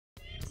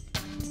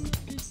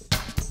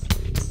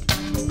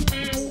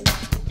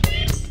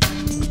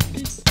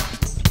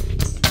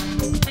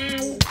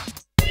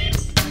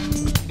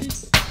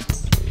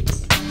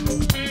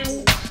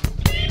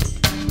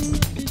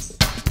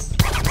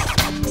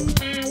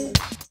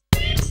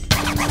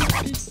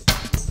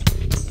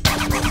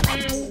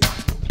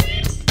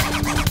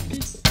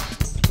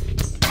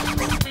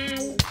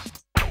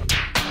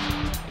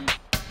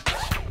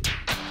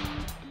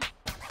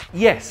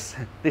Yes,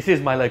 this is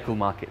my local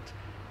market,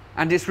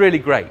 and it's really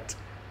great.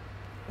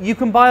 You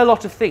can buy a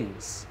lot of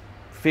things: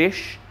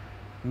 fish,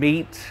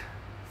 meat,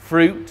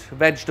 fruit,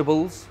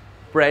 vegetables,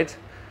 bread.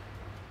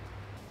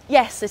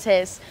 Yes, it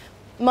is.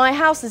 My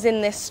house is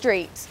in this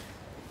street,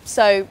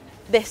 so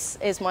this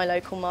is my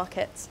local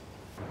market.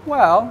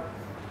 Well,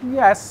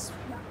 yes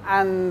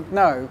and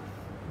no.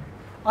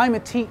 I'm a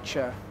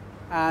teacher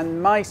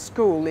and my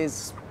school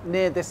is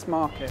near this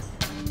market.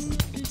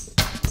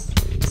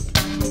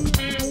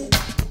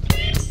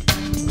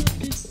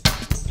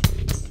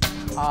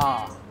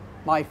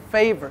 My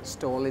favourite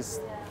stall is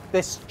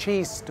this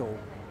cheese stall.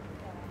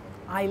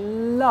 I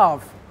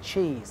love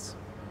cheese.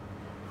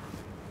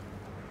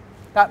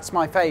 That's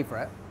my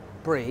favourite,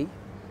 BrE,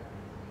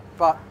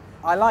 but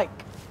I like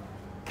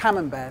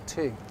Camembert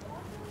too.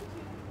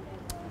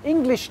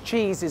 English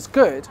cheese is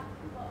good,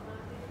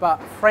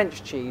 but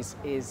French cheese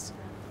is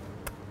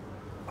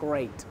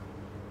great.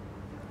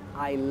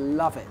 I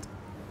love it.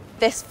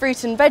 This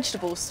fruit and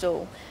vegetable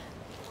stall.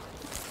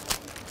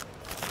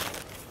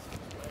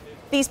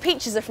 These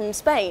peaches are from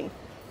Spain.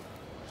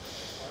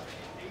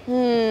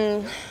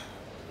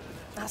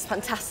 That's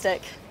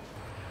fantastic.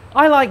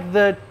 I like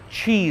the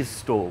cheese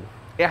stall.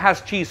 It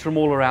has cheese from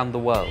all around the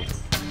world.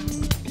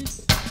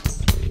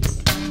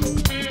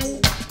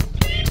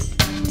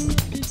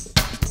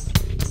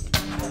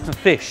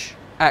 Fish,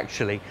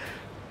 actually.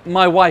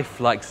 My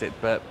wife likes it,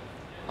 but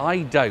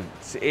I don't.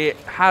 It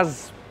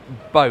has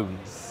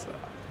bones.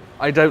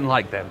 I don't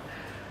like them.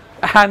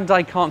 And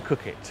I can't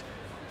cook it.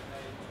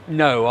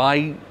 No,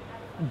 I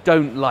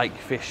don't like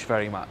fish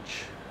very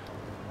much.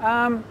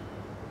 I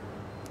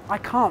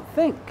can't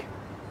think.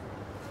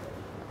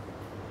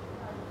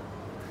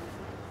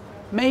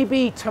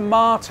 Maybe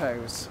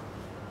tomatoes.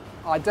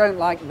 I don't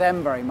like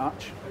them very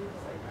much.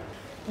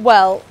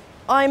 Well,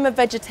 I'm a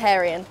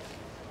vegetarian.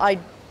 I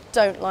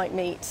don't like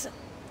meat.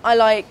 I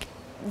like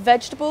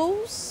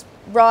vegetables,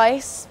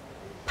 rice,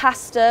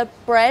 pasta,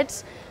 bread,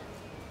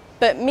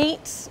 but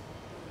meat,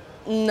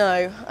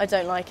 no, I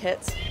don't like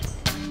it.